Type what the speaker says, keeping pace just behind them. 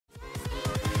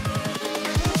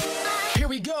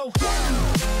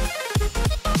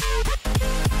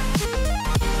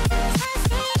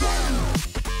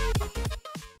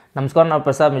నమస్కారం నా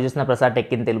ప్రసాద్ మీరు చూసిన Prasad tech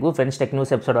in Telugu friends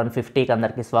టెక్న్యూస్ episode 150కి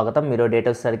అందరికీ స్వాగతం. మీరు డేట్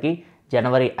వచ్చేసరికి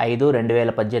జనవరి 5,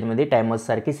 2018, టైం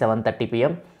వచ్చేసరికి 7:30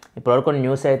 PM. ఇప్పటివరకు కొన్ని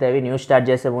న్యూస్ అయితే అవి న్యూస్ స్టార్ట్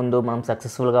చేసే ముందు మనం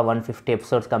సక్సెస్ఫుల్గా 150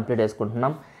 ఎపిసోడ్స్ కంప్లీట్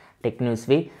చేసుకుంటున్నాం టెక్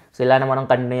న్యూస్వి. సో ఇలానే మనం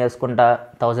కంటిన్యూ చేసుకుంటా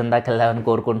 1000 దాకా వెళ్ళాలని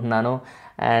కోరుకుంటున్నాను.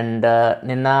 అండ్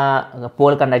నిన్న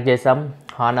పోల్ కండక్ట్ చేసాం,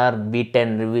 హానర్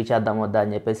V10 రివ్యూ చేద్దాం వద్దా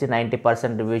అని చెప్పేసి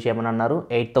 90% రివ్యూ చేయమని అన్నారు.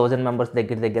 8000 మెంబర్స్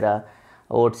దగ్గర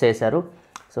ఓట్స్ వేశారు.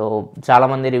 సో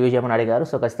చాలామంది రివ్యూ చేయమని అడిగారు.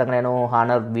 సో ఖచ్చితంగా నేను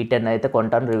హానర్ V10 అయితే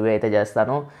కొంటాను, రివ్యూ అయితే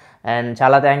చేస్తాను. అండ్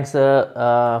చాలా థ్యాంక్స్,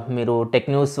 మీరు టెక్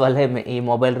న్యూస్ వల్లే ఈ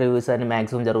మొబైల్ రివ్యూస్ అన్ని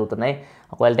మ్యాక్సిమం జరుగుతున్నాయి.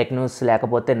 ఒకవేళ టెక్ న్యూస్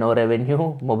లేకపోతే నో రెవెన్యూ,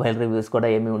 మొబైల్ రివ్యూస్ కూడా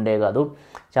ఏమీ ఉండే కాదు.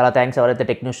 చాలా థ్యాంక్స్ ఎవరైతే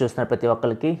టెక్ న్యూస్ చూస్తున్నారు ప్రతి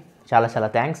ఒక్కరికి చాలా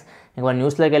థ్యాంక్స్. ఇంకా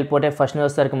న్యూస్లోకి వెళ్ళిపోతే ఫస్ట్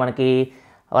న్యూస్ వచ్చేసరికి మనకి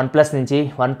వన్ప్లస్ నుంచి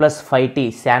OnePlus 5T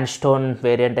శాండ్స్టోన్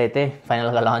వేరియంట్ అయితే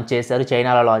ఫైనల్గా లాంచ్ చేశారు,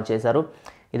 చైనాలో లాంచ్ చేశారు.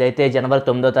 ఇదైతే జనవరి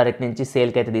 9వ తారీఖు నుంచి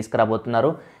సేల్కి అయితే తీసుకురాబోతున్నారు.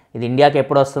 ఇది ఇండియాకి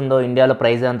ఎప్పుడు వస్తుందో, ఇండియాలో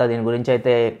ప్రైస్ అంతా దీని గురించి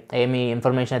అయితే ఏమీ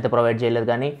ఇన్ఫర్మేషన్ అయితే ప్రొవైడ్ చేయలేదు.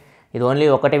 కానీ ఇది ఓన్లీ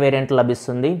ఒకటి వేరియంట్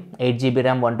లభిస్తుంది. 8GB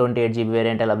ర్యామ్ 128GB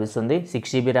వేరియంటే లభిస్తుంది.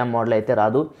 6GB ర్యామ్ మోడల్ అయితే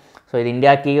రాదు. సో ఇది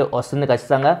ఇండియాకి వస్తుంది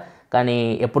ఖచ్చితంగా, కానీ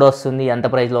ఎప్పుడు వస్తుంది, ఎంత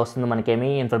ప్రైస్లో వస్తుందో మనకేమీ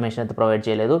ఇన్ఫర్మేషన్ అయితే ప్రొవైడ్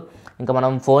చేయలేదు. ఇంకా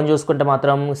మనం ఫోన్ చూసుకుంటే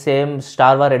మాత్రం సేమ్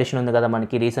స్టార్ వార్ ఎడిషన్ ఉంది కదా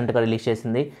మనకి రీసెంట్గా రిలీజ్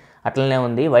చేసింది, అట్లనే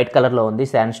ఉంది. వైట్ కలర్లో ఉంది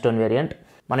శాండ్స్టోన్ వేరియంట్.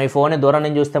 మనం ఈ ఫోన్ దూరం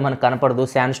నుంచి చూస్తే మనకు కనపడదు.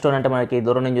 శాండ్స్టోన్ అంటే మనకి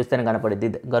దూరం నుంచి చూస్తేనే కనపడుద్ది,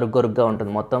 గరుగ్గా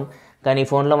ఉంటుంది మొత్తం. కానీ ఈ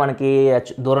ఫోన్లో మనకి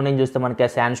దూరం నుంచి చూస్తే మనకి ఆ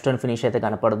శాండ్స్టోన్ ఫినిష్ అయితే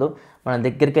కనపడదు, మనం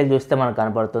దగ్గరికి వెళ్ళి చూస్తే మనకు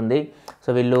కనపడుతుంది.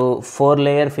 సో వీళ్ళు 4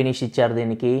 లేయర్ ఫినిష్ ఇచ్చారు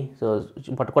దీనికి. సో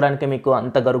పట్టుకోవడానికి మీకు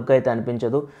అంత గరుగ్గా అయితే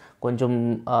అనిపించదు, కొంచెం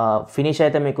ఫినిష్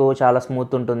అయితే మీకు చాలా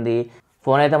స్మూత్ ఉంటుంది.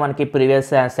 ఫోన్ అయితే మనకి ప్రీవియస్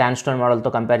శాండ్స్టోన్ మోడల్తో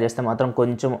కంపేర్ చేస్తే మాత్రం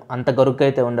కొంచెం అంత గరుకు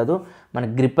అయితే ఉండదు.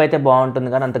 మనకి గ్రిప్ అయితే బాగుంటుంది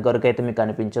కానీ అంత గరుకు అయితే మీకు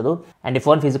అనిపించదు. అండ్ ఈ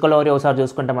ఫోన్ ఫిజికల్ ఓవర్ ఒకసారి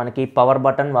చూసుకుంటే మనకి power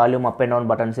button, volume up and down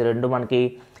buttons ఈ రెండు మనకి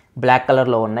బ్లాక్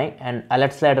కలర్లో ఉన్నాయి. అండ్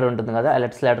అలర్ట్ స్లైడర్ ఉంటుంది కదా,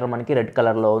 అలర్ట్ స్లైడర్ మనకి రెడ్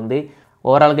కలర్లో ఉంది.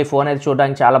 ఓవరాల్గా ఈ ఫోన్ అయితే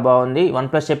చూడడానికి చాలా బాగుంది.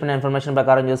 OnePlus చెప్పిన ఇన్ఫర్మేషన్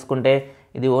ప్రకారం చూసుకుంటే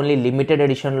ఇది ఓన్లీ లిమిటెడ్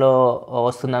ఎడిషన్లో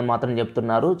వస్తుందని మాత్రం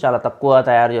చెప్తున్నారు. చాలా తక్కువ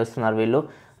తయారు చేస్తున్నారు వీళ్ళు.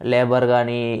 లేబర్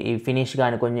కానీ ఈ ఫినిష్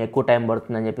కానీ కొంచెం ఎక్కువ టైం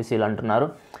పడుతుందని చెప్పేసి వీళ్ళు అంటున్నారు.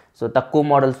 సో తక్కువ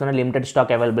మోడల్స్లోనే లిమిటెడ్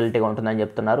స్టాక్ అవైలబిలిటీగా ఉంటుందని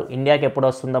చెప్తున్నారు. ఇండియాకి ఎప్పుడు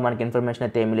వస్తుందో మనకి ఇన్ఫర్మేషన్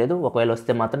అయితే ఏమీ లేదు. ఒకవేళ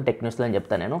వస్తే మాత్రం టెక్ న్యూస్లో అని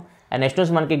చెప్తాను నేను. అండ్ నెక్స్ట్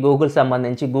న్యూస్ మనకి గూగుల్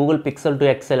సంబంధించి గూగుల్ Pixel 2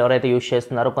 XL ఎవరైతే యూజ్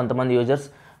చేస్తున్నారో కొంతమంది users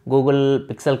Google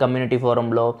pixel community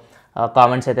ఫోరంలో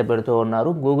comments అయితే పెడుతూ ఉన్నారు.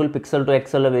 గూగుల్ Pixel 2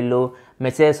 XLలో వీళ్ళు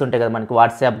మెసేజెస్ ఉంటాయి కదా మనకి,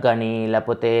 వాట్సాప్ కానీ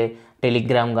లేకపోతే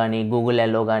టెలిగ్రామ్ కానీ గూగుల్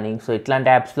ఎల్లో కానీ, సో ఇట్లాంటి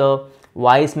యాప్స్లో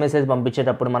వాయిస్ మెసేజ్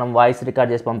పంపించేటప్పుడు మనం వాయిస్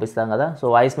రికార్డ్ చేసి పంపిస్తాం కదా. సో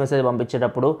వాయిస్ మెసేజ్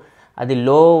పంపించేటప్పుడు అది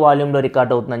లో వాల్యూమ్లో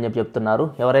రికార్డ్ అవుతుందని చెప్తున్నారు.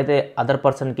 ఎవరైతే అదర్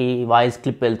పర్సన్కి వాయిస్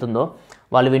క్లిప్ వెళ్తుందో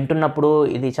వాళ్ళు వింటున్నప్పుడు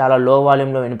ఇది చాలా లో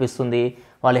వాల్యూమ్లో వినిపిస్తుంది,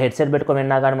 వాళ్ళు హెడ్సెట్ పెట్టుకొని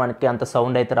విన్నా కానీ మనకి అంత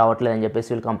సౌండ్ అయితే రావట్లేదు అని చెప్పేసి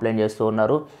వీళ్ళు కంప్లైంట్ చేస్తూ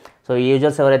ఉన్నారు. సో ఈ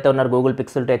యూజర్స్ ఎవరైతే ఉన్నారు గూగుల్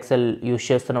Pixel 2 XL యూజ్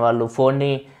చేస్తున్న వాళ్ళు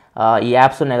ఫోన్ని ఈ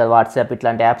యాప్స్ ఉన్నాయి కదా వాట్సాప్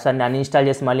ఇట్లాంటి యాప్స్ అన్ని అన్ఇన్స్టాల్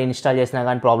చేసి మళ్ళీ ఇన్స్టాల్ చేసినా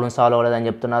కానీ ప్రాబ్లమ్ సాల్వ్ అవ్వలేదని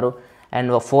చెప్తున్నారు.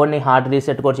 అండ్ ఫోన్ని హార్డ్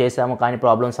రీసెట్ కూడా చేసాము కానీ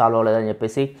ప్రాబ్లమ్ సాల్వ్ అవ్వలేదని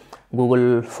చెప్పేసి గూగుల్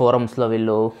ఫోరమ్స్లో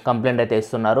వీళ్ళు కంప్లైంట్ అయితే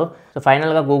ఇస్తున్నారు. సో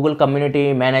ఫైనల్గా గూగుల్ కమ్యూనిటీ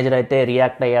మేనేజర్ అయితే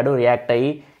రియాక్ట్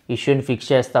అయ్యి ఇష్యూని ఫిక్స్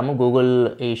చేస్తాము, గూగుల్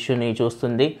ఈ ఇష్యూని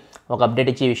చూస్తుంది, ఒక అప్డేట్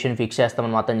ఇచ్చి ఈ ఇష్యూని ఫిక్స్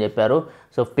చేస్తామని మాత్రం చెప్పారు.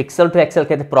 సో Pixel 2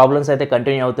 XLకి అయితే ప్రాబ్లమ్స్ అయితే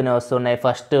కంటిన్యూ అవుతూనే వస్తున్నాయి.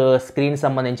 ఫస్ట్ స్క్రీన్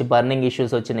సంబంధించి బర్నింగ్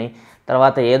ఇష్యూస్ వచ్చినాయి,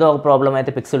 తర్వాత ఏదో ఒక ప్రాబ్లం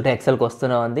అయితే Pixel 2 XLకి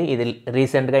వస్తూనే ఉంది. ఇది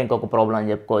రీసెంట్గా ఇంకొక ప్రాబ్లం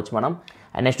అని చెప్పుకోవచ్చు మనం.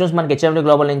 అండ్ నెక్స్ట్ న్యూస్ మనకి HMD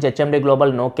గ్లోబల్ నుంచి HMD గ్లోబల్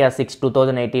Nokia 6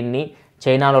 2018ని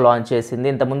చైనాలో లాంచ్ చేసింది.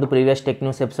 ఇంతకుముందు ప్రీవియస్ టెక్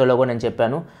న్యూస్ ఎపిసోడ్లో కూడా నేను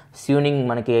చెప్పాను, స్యూనింగ్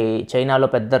మనకి చైనాలో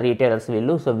పెద్ద రీటైలర్స్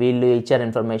వీళ్ళు. సో వీళ్ళు ఇచ్చారు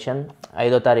ఇన్ఫర్మేషన్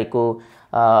 5వ తారీఖు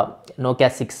Nokia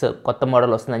 6 కొత్త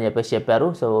మోడల్ వస్తుందని చెప్పేసి చెప్పారు.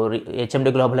 సో HMD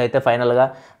గ్లోబల్ అయితే ఫైనల్గా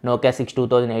Nokia 6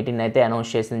 2018 అయితే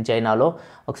అనౌన్స్ చేసింది చైనాలో.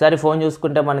 ఒకసారి ఫోన్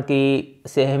చూసుకుంటే మనకి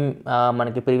సేమ్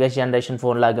మనకి ప్రీవియస్ జనరేషన్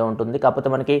ఫోన్ లాగే ఉంటుంది,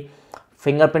 కాకపోతే మనకి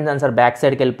ఫింగర్ ప్రింట్ సెన్సార్ బ్యాక్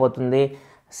సైడ్కి వెళ్ళిపోతుంది.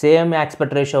 సేమ్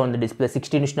యాస్పెక్ట్ రేషియో ఉంది, డిస్ప్లే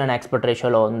 16:9 యాస్పెక్ట్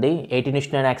రేషియోలో ఉంది.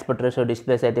 18:9 యాస్పెక్ట్ రేషియో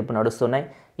డిస్ప్లేస్ అయితే ఇప్పుడు నడుస్తున్నాయి.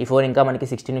 ఈ ఫోన్ ఇంకా మనకి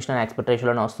 16:9 యాస్పెక్ట్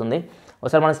రేషియోలోనే వస్తుంది.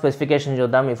 ఒకసారి మన స్పెసిఫికేషన్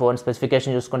చూద్దాం. ఈ ఫోన్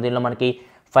స్పెసిఫికేషన్ చూసుకుంటే దీనిలో మనకి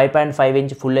 5.5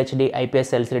 inch full HD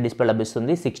IPS LCD display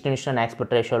లభిస్తుంది. 16:9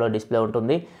 యాస్పెక్ట్ రేషియోలో డిస్ప్లే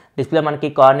ఉంటుంది. డిస్ప్లే మనకి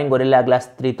కార్నింగ్ గొరిల్లా గ్లాస్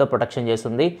 3తో ప్రొటెక్షన్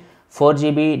చేస్తుంది.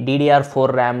 4GB DDR4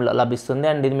 ర్యామ్ లభిస్తుంది.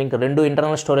 అండ్ ఇది మీకు 2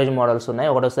 ఇంటర్నల్ స్టోరేజ్ మోడల్స్ ఉన్నాయి,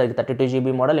 ఒకటోసరికి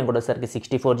 32GB model, ఇంకోటోసరికి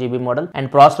 64GB model. And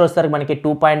processor వచ్చేసరికి మనకి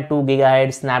 2.2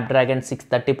 GHz స్నాప్డ్రాగన్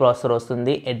 630 ప్రాసెసర్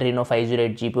వస్తుంది. Adreno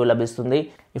 508 GPU లభిస్తుంది.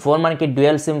 ఈ ఫోన్ మనకి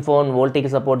డ్యూయల్ సిమ్ ఫోన్,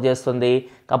 వోల్టీకి సపోర్ట్ చేస్తుంది,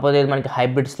 కాకపోతే ఇది మనకి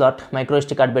హైబ్రిడ్ స్లాట్,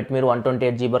 మైక్రోSD కార్డ్ పెట్టి మీరు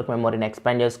 128GB వరకు మెమరీని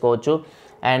ఎక్స్పాండ్ చేసుకోవచ్చు.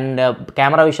 అండ్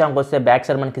కెమెరా విషయానికి వస్తే బ్యాక్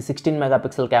సైడ్ మనకి 16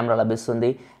 మెగాపిక్సెల్ కెమెరా లభిస్తుంది.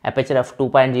 అపర్చర్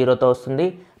f2.0తో వస్తుంది.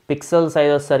 పిక్సెల్ సైజ్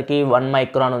వచ్చేసరికి 1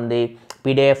 మైక్రాన్ ఉంది.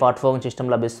 PDA 44 సిస్టమ్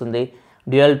లభిస్తుంది.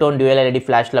 Dual tone dual LED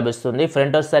flash లభిస్తుంది.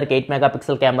 ఫ్రంట్ వచ్చేసరికి 8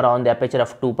 మెగాపిక్సెల్ కెమెరా ఉంది, అపేచర్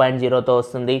ఆఫ్ 2.0తో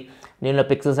వస్తుంది. దీనిలో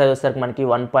పిక్సెల్ సైజ్ వచ్చేసరికి మనకి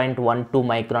 1.12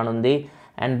 మైక్రాన్ ఉంది.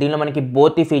 అండ్ దీనిలో మనకి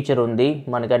బోతి ఫీచర్ ఉంది,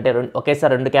 మనకంటే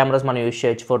ఒకేసారి 2 కెమెరాస్ మనం యూస్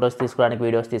చేయొచ్చు ఫొటోస్ తీసుకోవడానికి,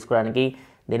 వీడియోస్ తీసుకోవడానికి.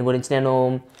 దీని గురించి నేను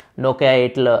నోకియా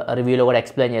 8 రివ్యూలో కూడా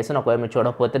ఎక్స్ప్లెయిన్ చేశాను. ఒకవేళ మీరు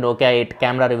చూడకపోతే నోకియా 8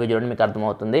 కెమెరా రివ్యూ చూడండి, మీకు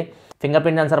అర్థమవుతుంది. ఫింగర్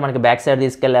ప్రింట్ సెన్సార్ మనకి బ్యాక్ సైడ్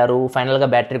తీసుకెళ్లారు. ఫైనల్గా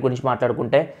బ్యాటరీ గురించి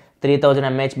మాట్లాడుకుంటే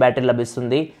 3000 mAh బ్యాటరీ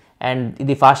లభిస్తుంది. అండ్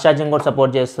ఇది ఫాస్ట్ ఛార్జింగ్ కూడా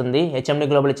సపోర్ట్ చేస్తుంది. హెచ్ఎండి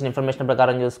గ్లోబల్ ఇచ్చిన ఇన్ఫర్మేషన్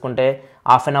ప్రకారం చూసుకుంటే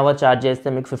హాఫ్ అన్ అవర్ ఛార్జ్ చేస్తే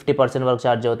మీకు 50% వరకు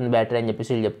ఛార్జ్ అవుతుంది బ్యాటరీ అని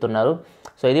చెప్పేసి వీళ్ళు చెప్తున్నారు.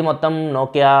 సో ఇది మొత్తం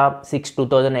నోకియా 6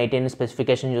 2018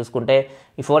 స్పెసిఫికేషన్ చూసుకుంటే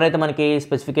ఈ ఫోన్ అయితే మనకి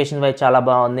స్పెసిఫికేషన్ వైజ్ చాలా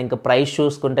బాగుంది. ఇంకా ప్రైస్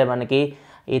చూసుకుంటే మనకి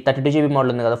ఈ 32GB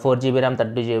మోడల్ ఉంది కదా, 4GB ర్యామ్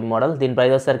 32GB మోడల్, దీని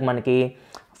ప్రైస్ వచ్చేసరికి మనకి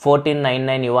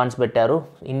 1499 యువాన్స్ పెట్టారు.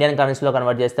 ఇండియన్ కరెన్సీలో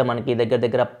కన్వర్ట్ చేస్తే మనకి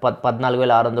దగ్గర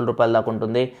 14,600 రూపాయల దాకా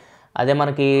ఉంటుంది. అదే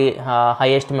మనకి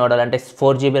హైయెస్ట్ మోడల్ అంటే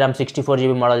 4GB ర్యామ్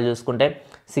 64GB మోడల్ చూసుకుంటే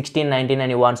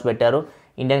 1699 యువాన్స్ పెట్టారు.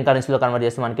 ఇండియన్ కరెన్సీలో కన్వర్ట్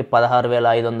చేస్తే మనకి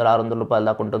 16,500-600 రూపాయల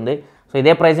దాకా ఉంటుంది. సో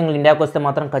ఇదే ప్రైసింగ్ ఇండియాకి వస్తే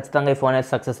మాత్రం ఖచ్చితంగా ఈ ఫోన్ అయితే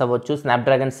సక్సెస్ అవ్వచ్చు.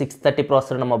 స్నాప్డ్రాగన్ 630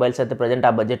 ప్రాసెసర్ ఉన్న మొబైల్స్ అయితే ప్రజెంట్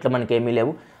ఆ బడ్జెట్లో మనకి ఏమీ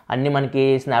లేవు, అన్నీ మనకి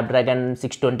స్నాప్డ్రాగన్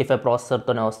 625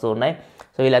 ప్రాసెసర్తోనే వస్తూ ఉన్నాయి.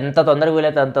 సో వీళ్ళు ఎంత తొందరగా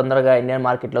వీలైతే అంత తొందరగా ఇండియన్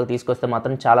మార్కెట్లోకి తీసుకొస్తే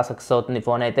మాత్రం చాలా సక్సెస్ అవుతుంది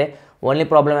ఫోన్ అయితే. ఓన్లీ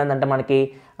ప్రాబ్లం ఏంటంటే మనకి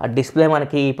డిస్ప్లే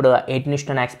మనకి ఇప్పుడు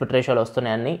 8:1 ఆస్పెక్ట్ రేషియోలో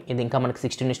వస్తున్నాయి అన్ని, ఇది ఇంకా మనకి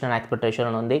 16:1 ఆస్పెక్ట్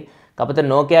రేషియోలో ఉంది. కాకపోతే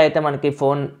నోకియా అయితే మనకి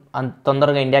ఫోన్ అంత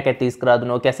తొందరగా ఇండియాకి అయితే తీసుకురాదు.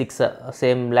 Nokia 6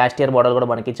 same last year model కూడా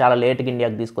మనకి చాలా లేట్గా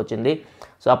ఇండియాకి తీసుకొచ్చింది.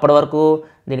 సో అప్పటి వరకు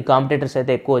దీని కాంపిటేటర్స్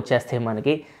అయితే ఎక్కువ వచ్చేస్తాయి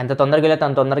మనకి. ఎంత తొందరగా వెళ్ళి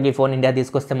అంత తొందరగా ఈ ఫోన్ ఇండియా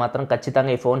తీసుకొస్తే మాత్రం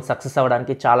ఖచ్చితంగా ఈ ఫోన్ సక్సెస్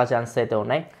అవ్వడానికి చాలా ఛాన్సెస్ అయితే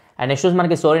ఉన్నాయి. అండ్ నెక్స్ట్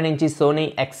మనకి సోనీ నుంచి Sony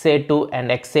XA2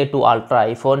 and XA2 ultra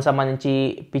ఈ ఫోన్ సంబంధించి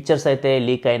పిక్చర్స్ అయితే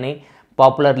లీక్ అయినాయి.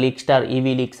 Popular leak star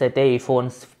EV leaks అయితే ఈ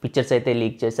ఫోన్స్ పిక్చర్స్ అయితే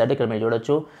లీక్ చేశాడు, ఇక్కడ మీరు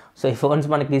చూడొచ్చు. సో ఈ ఫోన్స్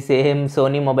మనకి సేమ్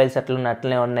సోనీ మొబైల్స్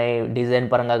అట్లనే ఉన్నాయి, డిజైన్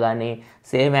పరంగా కానీ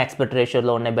సేమ్ ఆస్పెక్ట్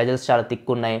రేషియోలో ఉన్నాయి, బెజల్స్ చాలా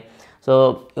థిక్ ఉన్నాయి. సో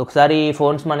ఒకసారి ఈ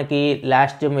ఫోన్స్ మనకి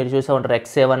లాస్ట్ మీరు చూసే ఉంటారు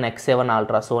XA1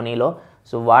 అల్ట్రా సోనీలో,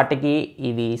 సో వాటికి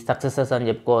ఇవి సక్సెసెస్ అని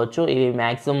చెప్పుకోవచ్చు. ఇవి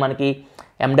మ్యాక్సిమం మనకి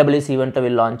MWC ఈవెంట్లో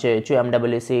వీళ్ళు లాంచ్ చేయొచ్చు,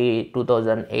 MWC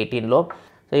 2018లో.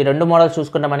 సో ఈ రెండు మోడల్స్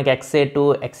చూసుకుంటే మనకి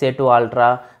XA2 ultra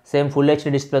same full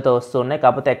HD డిస్ప్లేతో వస్తున్నాయి.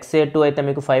 కాకపోతే XA2 అయితే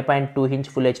మీకు 5.2 ఇంచ్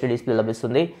ఫుల్ హెచ్డీ డిస్ప్లే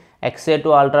లభిస్తుంది.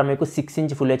 XA2 అల్ట్రా మీకు 6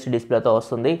 ఇంచ్ ఫుల్ హెచ్డీ డిస్ప్లేతో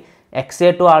వస్తుంది.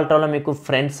 XA2 అల్ట్రాలో మీకు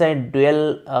front side dual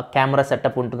camera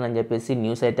setup ఉంటుందని చెప్పేసి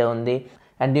న్యూస్ అయితే ఉంది.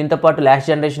 అండ్ దీంతోపాటు లాస్ట్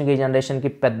జనరేషన్కి ఈ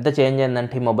జనరేషన్కి పెద్ద చేంజ్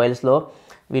ఏంటంటే ఈ మొబైల్స్లో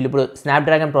వీళ్ళు ఇప్పుడు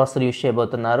స్నాప్డ్రాగన్ ప్రాసెసర్ యూస్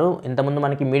చేయబోతున్నారు. ఇంతకుముందు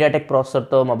మనకి మీడియాటెక్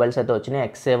ప్రాసెసర్తో మొబైల్స్ అయితే వచ్చినాయి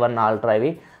XA1 అల్ట్రా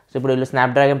ఇవి. సో ఇప్పుడు వీళ్ళు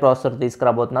స్నాప్డ్రాగన్ ప్రాసెసర్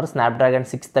తీసుకురాబోతున్నారు. స్నాప్డ్రాగన్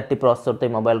 630 ప్రాసెసర్తో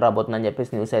ఈ మొబైల్ రాబోతుందని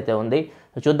చెప్పేసి న్యూస్ అయితే ఉంది.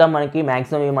 సో చూద్దాం, మనకి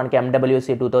మ్యాక్సిమం ఇవి మనకి MWC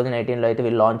 2018లో అయితే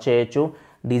వీళ్ళు లాంచ్ చేయొచ్చు.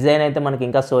 డిజైన్ అయితే మనకి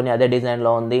ఇంకా సోనీ అదే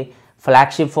డిజైన్లో ఉంది.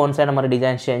 ఫ్లాగ్షిప్ ఫోన్స్ అయినా మరి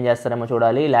డిజైన్స్ చేంజ్ చేస్తారేమో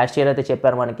చూడాలి. లాస్ట్ ఇయర్ అయితే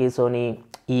చెప్పారు మనకి సోనీ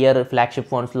ఇయర్ ఫ్లాగ్షిప్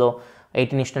ఫోన్స్లో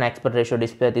 18:1 ఆస్పెక్ట్ రేషియో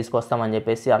డిస్ప్లే తీసుకొస్తామని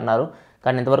చెప్పేసి అన్నారు.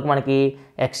 కానీ ఇంతవరకు మనకి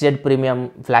XZ premium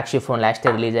flagship phone last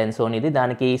year release అయింది సోనీది,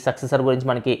 దానికి సక్సెసర్ గురించి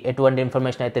మనకి ఎటువంటి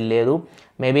ఇన్ఫర్మేషన్ అయితే లేదు.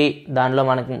 మేబీ దానిలో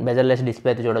మనకి బెజర్లెస్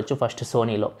డిస్ప్లే అయితే చూడొచ్చు ఫస్ట్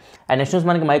సోనీలో. అండ్ నెక్స్ట్ న్యూస్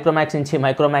మనకి మైక్రోమాక్స్ నుంచి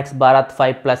మైక్రోమాక్స్ భారత్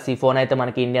 5+ ఈ ఫోన్ అయితే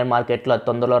మనకి ఇండియన్ మార్కెట్లో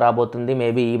తొందరలో రాబోతుంది.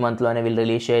 మేబీ ఈ మంత్లోనే వీళ్ళు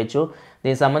రిలీజ్ చేయొచ్చు.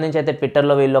 దీనికి సంబంధించి అయితే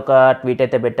ట్విట్టర్లో వీళ్ళు ఒక ట్వీట్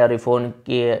అయితే పెట్టారు ఈ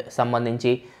ఫోన్కి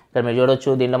సంబంధించి. ఇక్కడ మీరు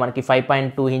చూడొచ్చు, దీనిలో మనకి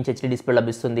 5.2 ఇంచ్ హెచ్డీ డిస్ప్లే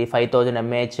లభిస్తుంది, 5000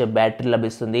 mAh బ్యాటరీ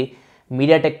లభిస్తుంది.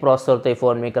 మీడియాటెక్ ప్రాసెసర్తో ఈ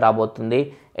ఫోన్ మీకు రాబోతుంది.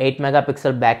 8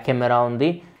 మెగాపిక్సెల్ బ్యాక్ కెమెరా ఉంది.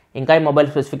 ఇంకా ఈ మొబైల్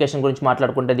స్పెసిఫికేషన్ గురించి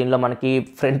మాట్లాడుకుంటే దీనిలో మనకి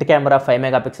ఫ్రంట్ కెమెరా 5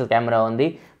 మెగాపిక్సెల్ కెమెరా ఉంది,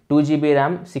 2GB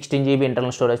RAM 16GB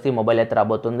internal storage ఈ మొబైల్ అయితే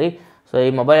రాబోతుంది. సో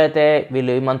ఈ మొబైల్ అయితే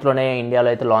వీళ్ళు ఈ మంత్లోనే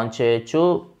ఇండియాలో అయితే లాంచ్ చేయొచ్చు.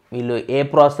 వీళ్ళు ఏ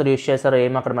ప్రాసెసర్ యూస్ చేస్తారో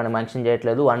ఏం అక్కడ మనకి మెన్షన్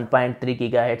చేయట్లేదు. 1.3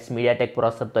 GHz మీడియాటెక్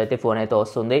ప్రాసెసర్తో అయితే ఫోన్ అయితే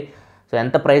వస్తుంది. సో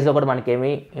ఎంత ప్రైస్లో కూడా మనకేమీ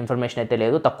ఇన్ఫర్మేషన్ అయితే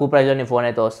లేదు, తక్కువ ప్రైస్లోని ఫోన్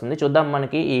అయితే వస్తుంది. చూద్దాం,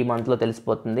 మనకి ఈ మంత్లో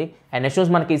తెలిసిపోతుంది. అండ్ నెక్స్ట్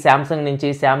న్యూస్ మనకి సామ్సంగ్ నుంచి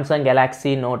సామ్సంగ్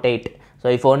గెలాక్సీ నోట్ 8. సో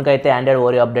ఈ ఫోన్కి అయితే ఆండ్రాయిడ్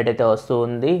ఓరియో అప్డేట్ అయితే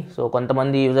వస్తుంది. సో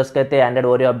కొంతమంది యూజర్స్కి అయితే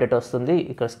ఆండ్రాయిడ్ ఓరియో అప్డేట్ వస్తుంది,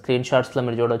 ఇక్కడ స్క్రీన్ షాట్స్లో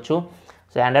మీరు చూడొచ్చు.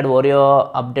 సో ఆండ్రాయిడ్ ఓరియో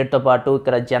అప్డేట్తో పాటు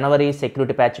ఇక్కడ జనవరి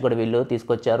సెక్యూరిటీ ప్యాచ్ కూడా వీళ్ళు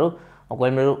తీసుకొచ్చారు.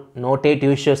 ఒకవేళ మీరు నోట్ 8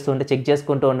 యూజ్ చేస్తుంటే చెక్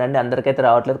చేసుకుంటూ ఉండండి, అందరికైతే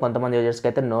రావట్లేదు, కొంతమంది యూజర్స్కి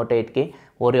అయితే నోట్ 8కి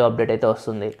ఓరియో అప్డేట్ అయితే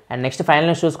వస్తుంది. అండ్ నెక్స్ట్ ఫైనల్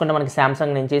న్యూస్ చూసుకుంటే మనకి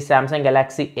సామ్సంగ్ నుంచి సామ్సంగ్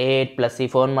గెలాక్సీ A8+ ఈ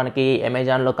ఫోన్ మనకి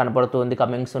అమెజాన్లో కనపడుతుంది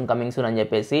కమింగ్ సూన్ అని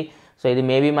చెప్పేసి. సో ఇది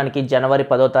మేబీ మనకి జనవరి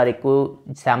 10వ తారీఖు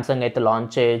సామ్సంగ్ అయితే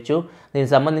లాంచ్ చేయొచ్చు.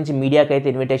 దీనికి సంబంధించి మీడియాకి అయితే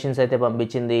ఇన్విటేషన్స్ అయితే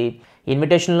పంపించింది.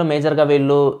 ఇన్విటేషన్లో మేజర్గా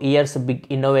వీళ్ళు ఇయర్స్ బిగ్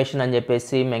ఇన్నోవేషన్ అని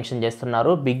చెప్పేసి మెన్షన్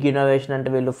చేస్తున్నారు. బిగ్ ఇన్నోవేషన్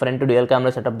అంటే వీళ్ళు front dual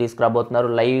camera setup తీసుకురాబోతున్నారు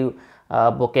live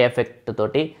bouquet effect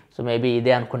తోటి. సో మేబీ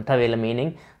ఇదే అనుకుంటా వీళ్ళ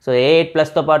మీనింగ్. సో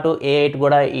A8+తో పాటు A8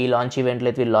 కూడా ఈ లాంచ్ ఈవెంట్లో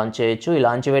అయితే వీళ్ళు లాంచ్ చేయొచ్చు. ఈ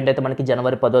లాంచ్ ఈవెంట్ అయితే మనకి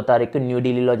జనవరి 10వ తారీఖు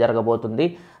న్యూఢిల్లీలో జరగబోతుంది.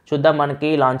 చూద్దాం, మనకి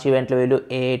లాంచ్ ఈవెంట్లో వీళ్ళు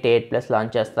A8+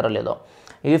 లాంచ్ చేస్తారో లేదో.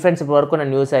 ఇవి ఫ్రెండ్స్ ఇప్పటివరకు నా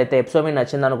న్యూస్ అయితే. ఎపిసోడ్ మీకు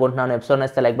నచ్చింది అనుకుంటున్నాను. ఎపిసోడ్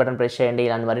నచ్చితే లైక్ బటన్ ప్రెస్ చేయండి.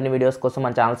 ఇలాంటి మరిన్ని వీడియోస్ కోసం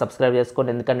మన ఛానల్ సబ్స్క్రైబ్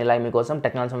చేసుకోండి, ఎందుకంటే ఇలా మీకోసం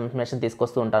టెక్నాలజీ ఇన్ఫర్మేషన్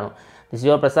తీసుకొస్తూ ఉంటాను. This is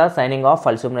your Prasad signing off.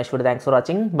 ఫల్ soon next video. Thanks for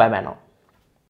watching. By by now.